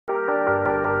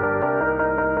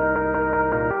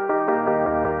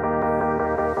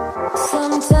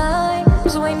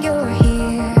Sometimes when you're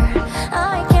here,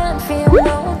 I can't feel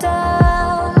no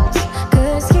doubts,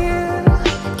 'cause you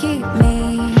keep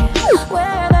me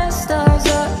where the stars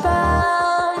are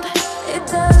bound. It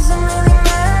doesn't really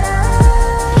matter,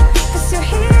 'cause you're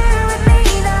here with me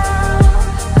now.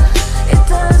 It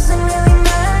doesn't really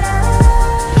matter.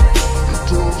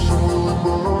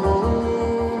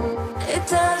 It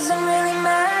doesn't really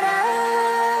matter,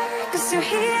 'cause you're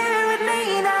here with me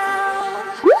now.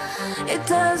 It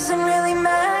doesn't really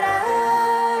matter,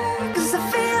 'cause I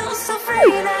feel so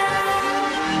free now.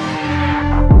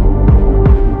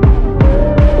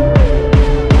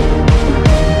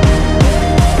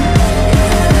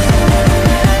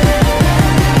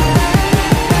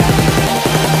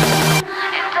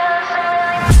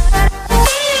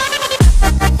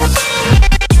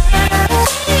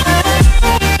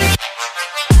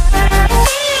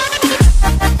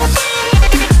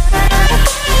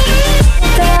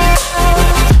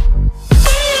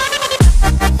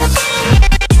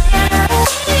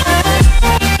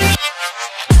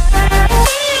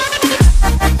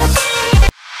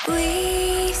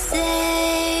 We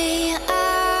say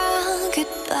our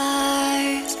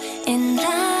goodbyes and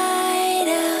light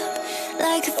up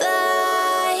like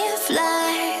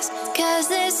fireflies, 'cause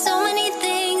there's so many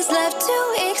things left to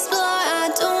explore. I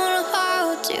don't wanna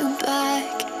hold you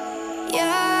back.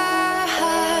 Your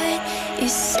heart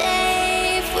is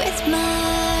safe with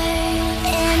mine,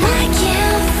 and I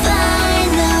can't find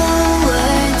the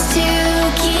words to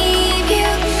keep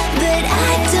you, but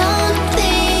I don't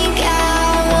think I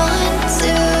want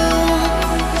to,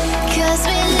 'cause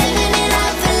we're living it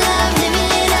up for love,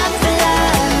 living it up for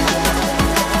love.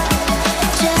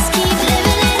 Just keep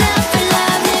living it up for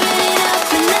love, living it up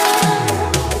for love.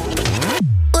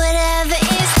 Whatever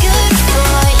is good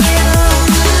for you,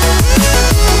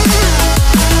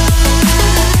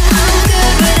 I'm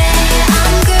good with it,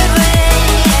 I'm good with it.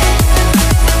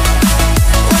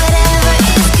 Whatever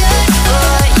is good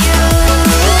for you,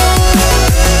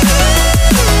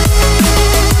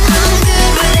 I'm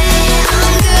good with it,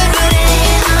 I'm good with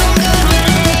it, I'm good with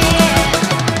it.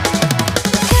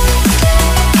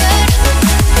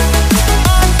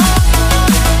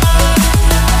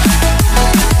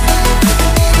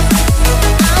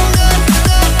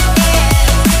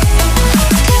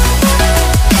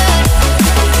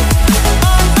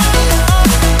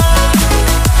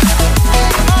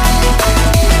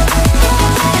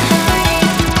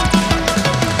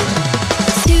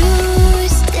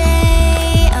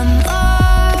 Tuesday, I'm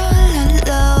all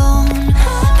alone,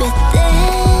 but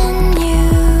then you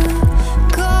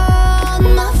called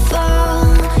my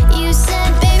phone. You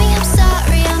said, baby, I'm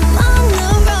sorry, I'm on the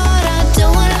road. I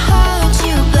don't wanna hold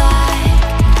you back,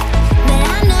 but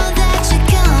I know that you're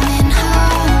coming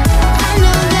home. I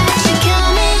know that you're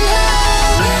coming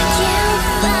home. I can't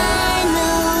find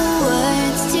the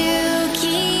words to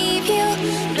keep you,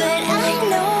 but I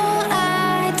know I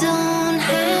don't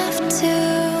have to,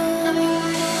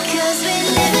 'cause we're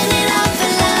living it up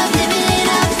for love, living it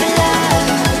up for love.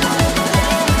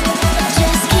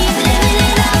 Just keep living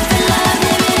it up for love,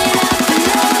 living it up for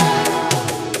love.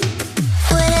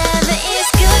 Whatever is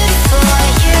good for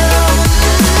you,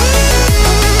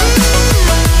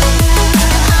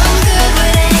 I'm good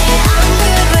with it, I'm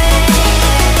good with it.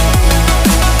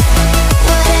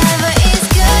 Whatever is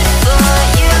good for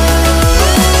you,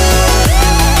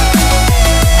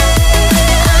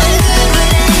 I'm good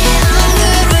with it, I'm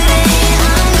good with it,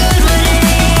 I'm good with it.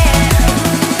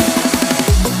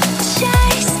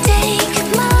 Just take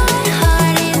my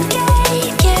heart and get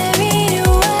carried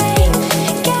away,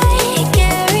 get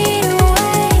carried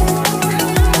away.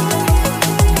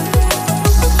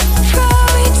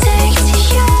 Protect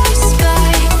your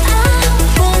spark, I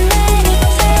won't let it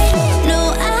fade. No,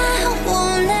 I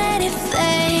won't let it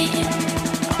fade.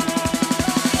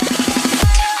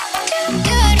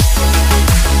 Good.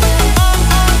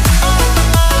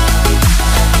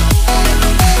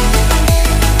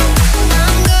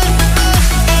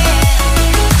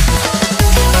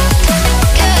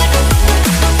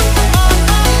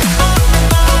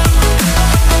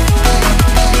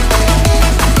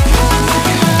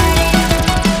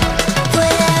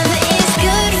 Whatever is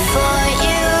good for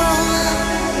you,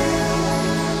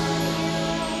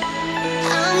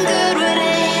 I'm good with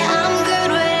it, I'm good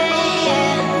with it,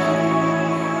 yeah.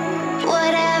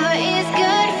 Whatever is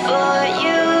good for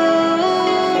you,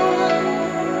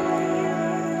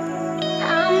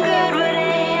 I'm good with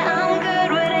it, I'm good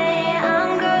with it,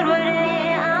 I'm good with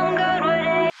it, I'm good with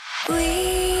it.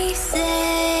 We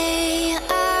say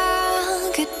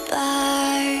our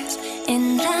goodbyes and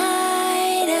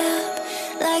light up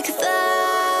like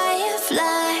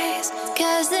fireflies,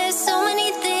 'cause there's so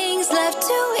many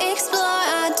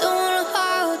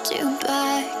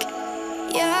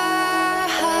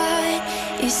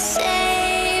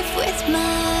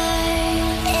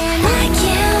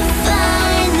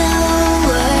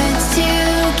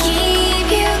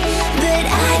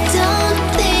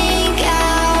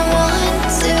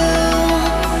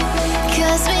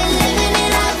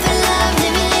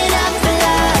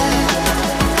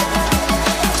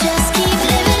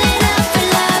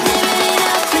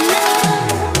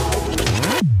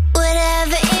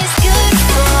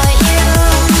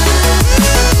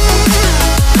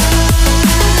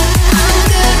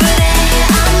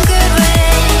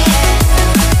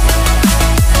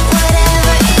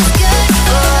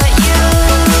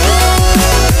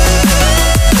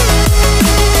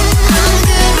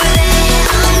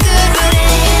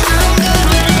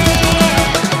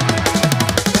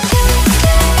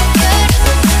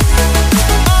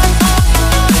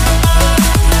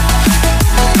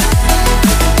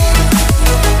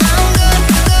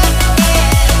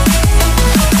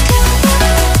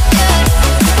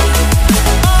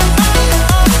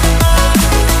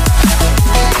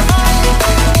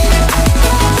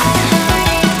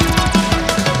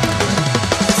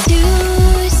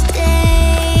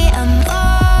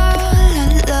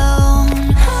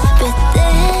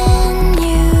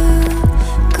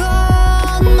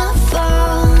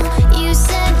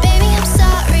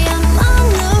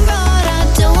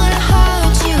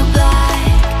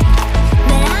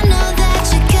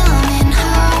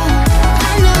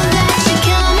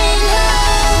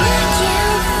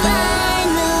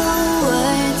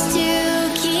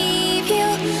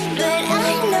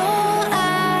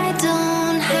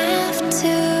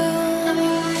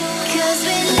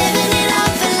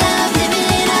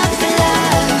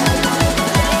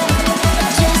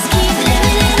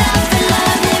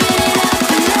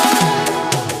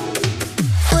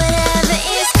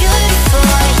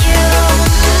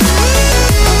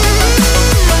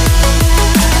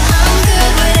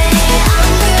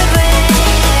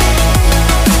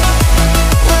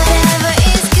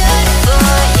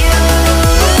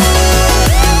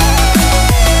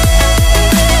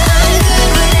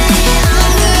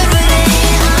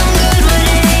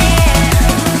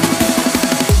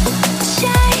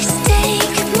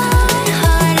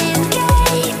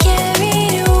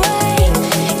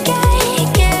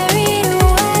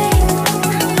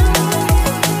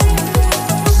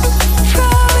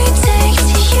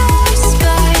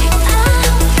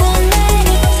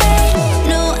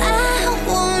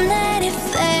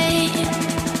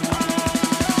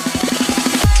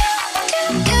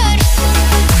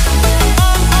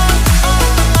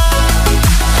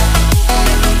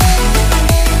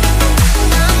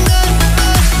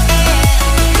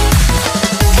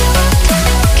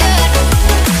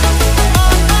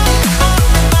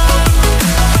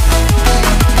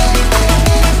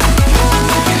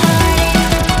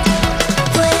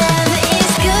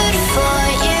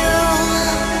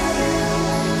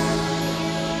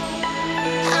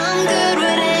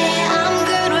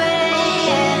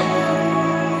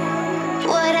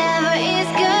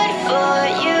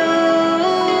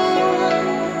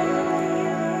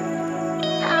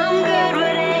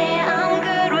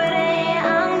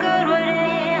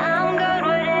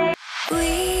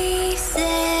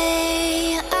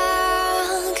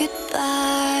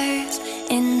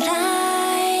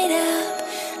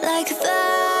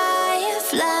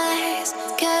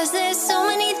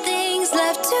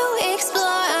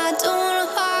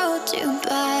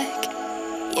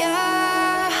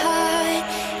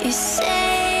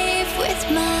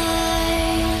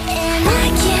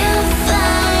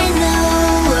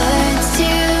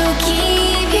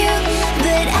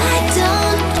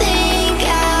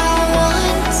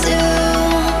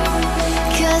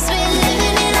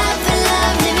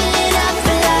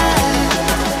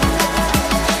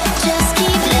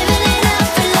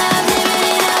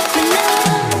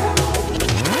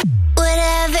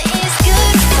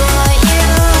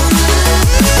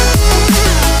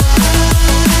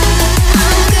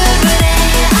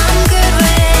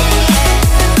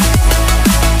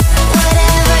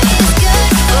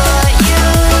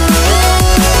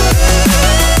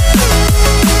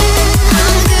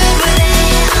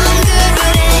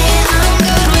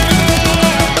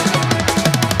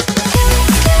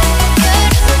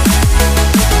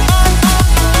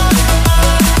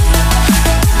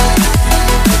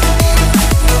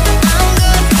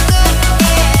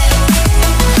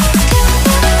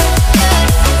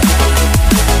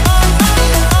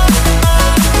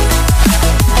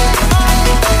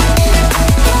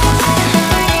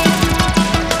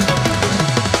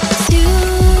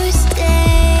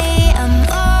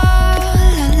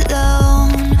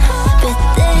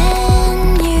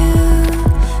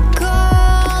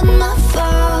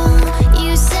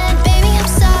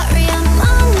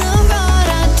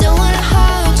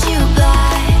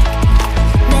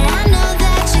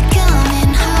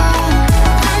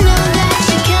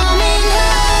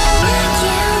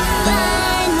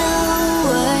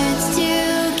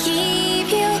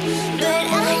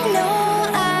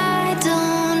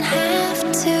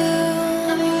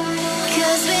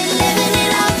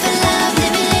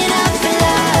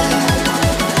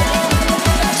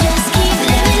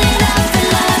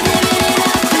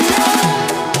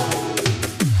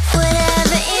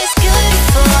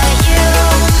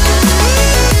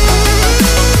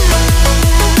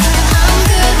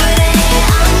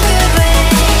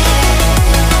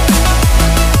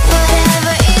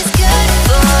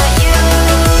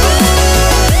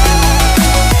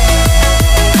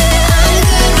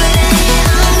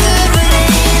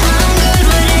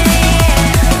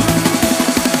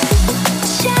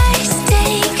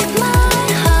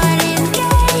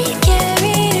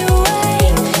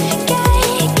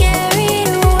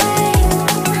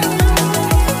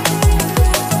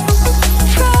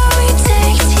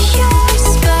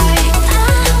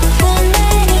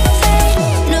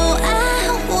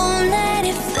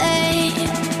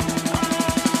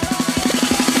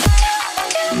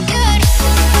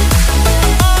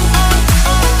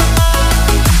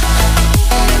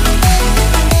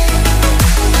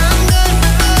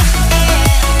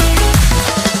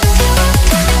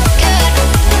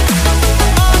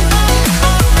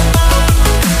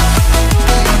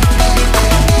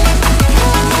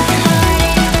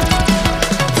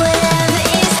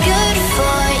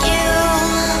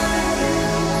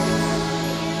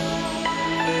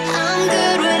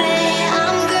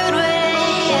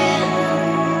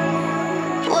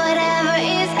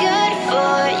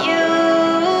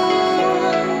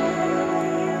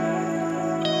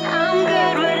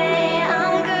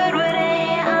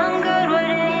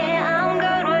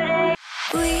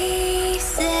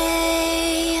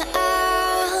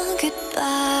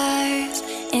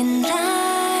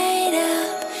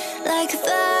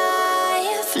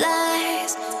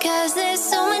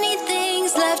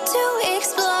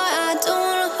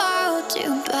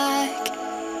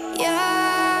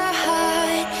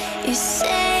you're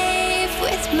safe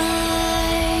with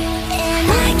mine. And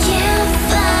I can't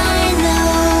find the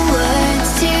words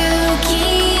to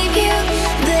keep you,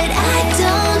 but I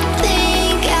don't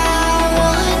think I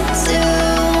want to.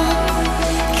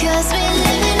 'Cause we're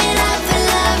living it up for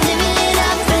love, living it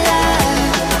up for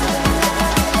love.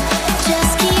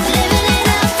 Just keep living it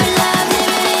up for love,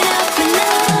 living it up for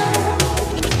love.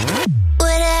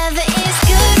 Whatever is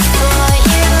good for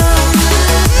you,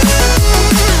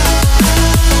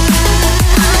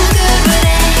 I'm good with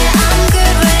it, I'm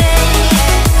good with it.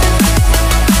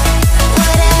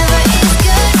 Whatever is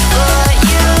good for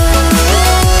you,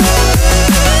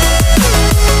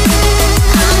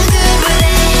 I'm good with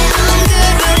it, I'm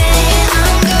good with it,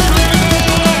 I'm good with it.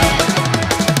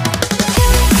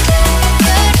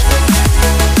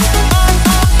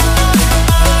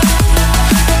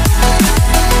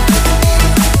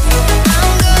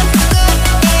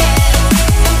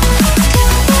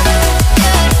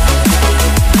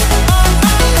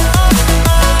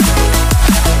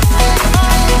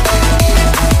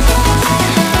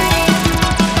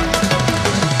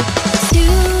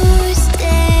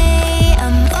 Tuesday,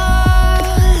 I'm all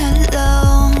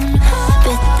alone,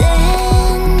 but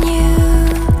then you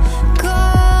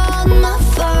called my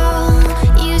phone.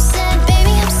 You said,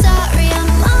 baby, I'm sorry,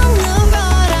 I'm on the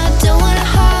road. I don't wanna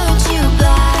hold you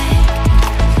back,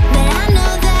 but I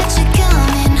know that you're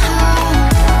coming home.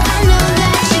 I know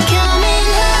that you're coming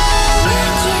home. I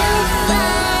can't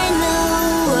find the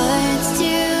words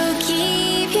to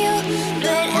keep you,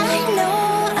 but I know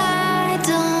I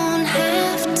don't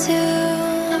have to.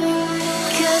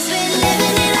 'Cause we're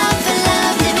living it up for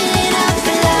love, living it up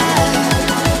for love.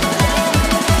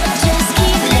 Just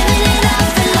keep living it up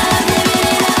for love, living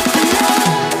it up for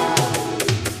love.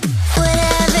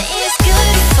 Whatever is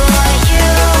good for you,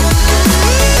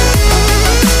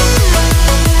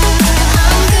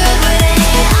 I'm good with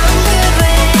it, I'm good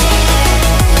with it.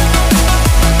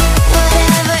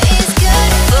 Whatever is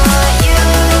good for you,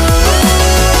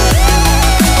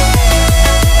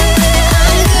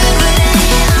 I'm good with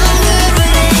it, I'm good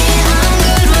with it, I'm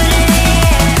good with it.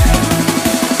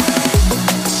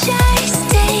 Just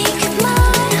take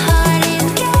my heart and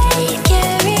get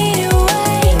carried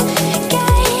away,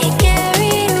 get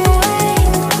carried away.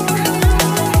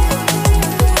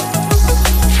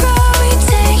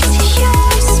 Protect your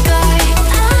spark,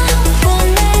 I won't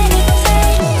let it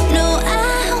fade. No, I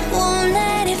won't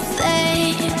let it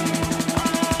fade.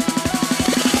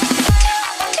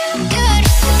 Good.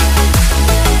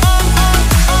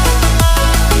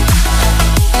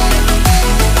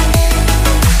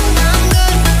 I'm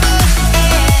good,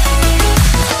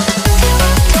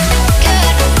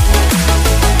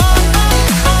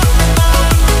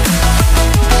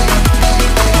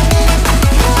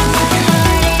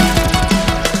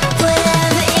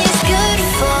 Whatever is good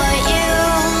for you,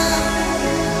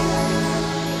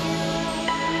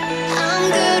 I'm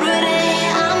good with it,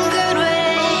 I'm good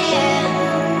with it.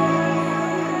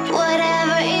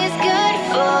 Whatever is good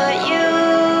for you,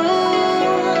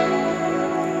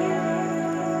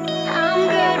 I'm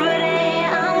good with it,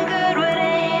 I'm good with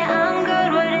it, I'm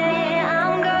good with it,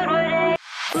 I'm good with it.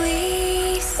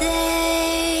 We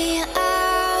say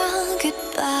our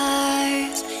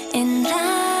goodbyes and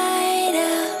light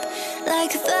up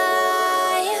like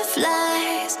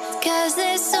fireflies, 'cause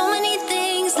there's so